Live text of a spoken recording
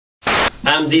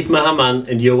I'm Deep Mahaman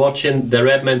and you're watching the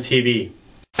Redmen TV.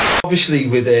 Obviously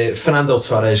with Fernando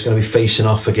Torres going to be facing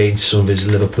off against some of his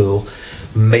Liverpool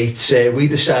mates, we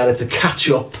decided to catch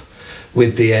up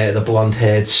with the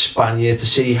blonde-haired Spaniard to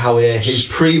see how his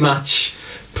pre-match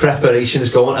preparation is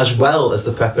going, as well as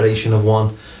the preparation of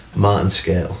one Martin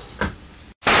Skrtel.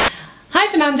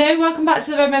 Hi Fernando, welcome back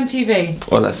to the Redmen TV.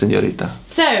 Hola señorita.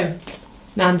 So,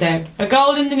 Nando, a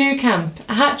goal in the new camp,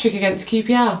 a hat-trick against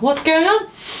QPR. What's going on?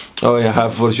 Oh yeah,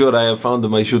 for sure I have found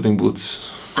my shooting boots.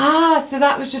 Ah, so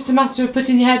that was just a matter of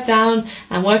putting your head down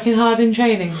and working hard in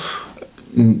training?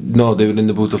 No, they were in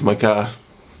the boot of my car.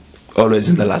 Always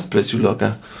in the last place you look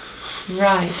at.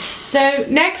 Right. So,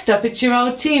 next up, it's your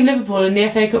old team, Liverpool, in the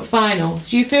FA Cup final.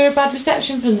 Do you fear a bad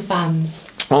reception from the fans?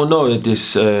 Oh no, it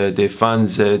is the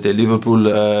fans, the Liverpool,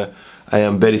 I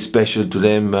am very special to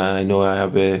them. I know I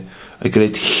have a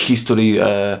great history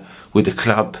with the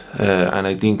club, and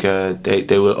I think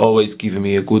they will always give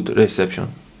me a good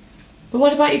reception. But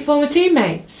what about your former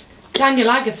teammates? Daniel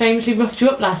Agger famously roughed you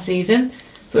up last season,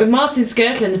 but with Martin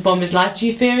Skrtel in the form of his life, do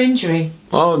you fear injury?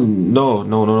 Oh no.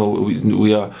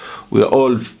 We are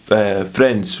all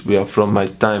friends. We are from my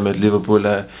time at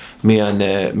Liverpool. Me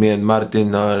and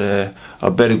Martin are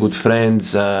very good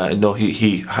friends. I know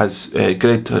he has a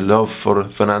great love for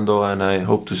Fernando, and I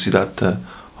hope to see that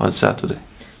on Saturday.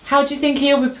 How do you think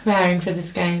he'll be preparing for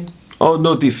this game? Oh,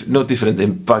 no different.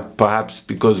 In fact, perhaps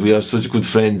because we are such good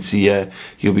friends, he'll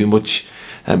be much,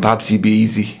 and perhaps he'll be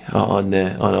easy on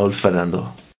old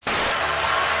Fernando.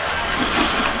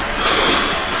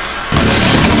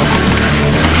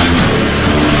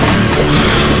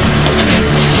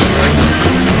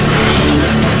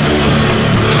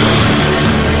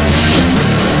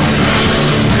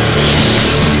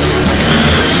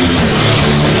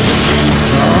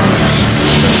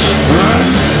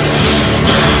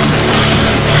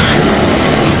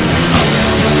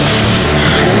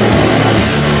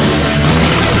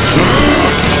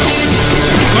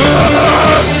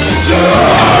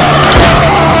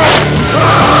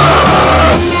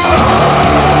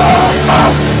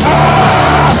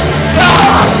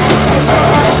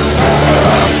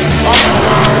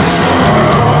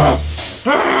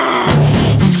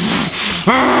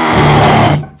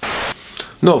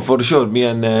 No, for sure, me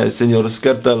and Senor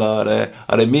Skrtel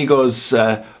are amigos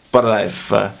for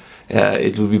life.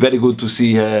 It will be very good to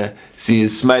see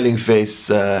his smiling face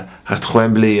at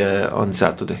Wembley on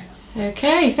Saturday.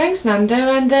 Okay, thanks Nando,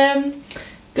 and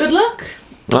good luck.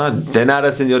 De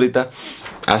nada, señorita.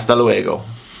 Hasta luego.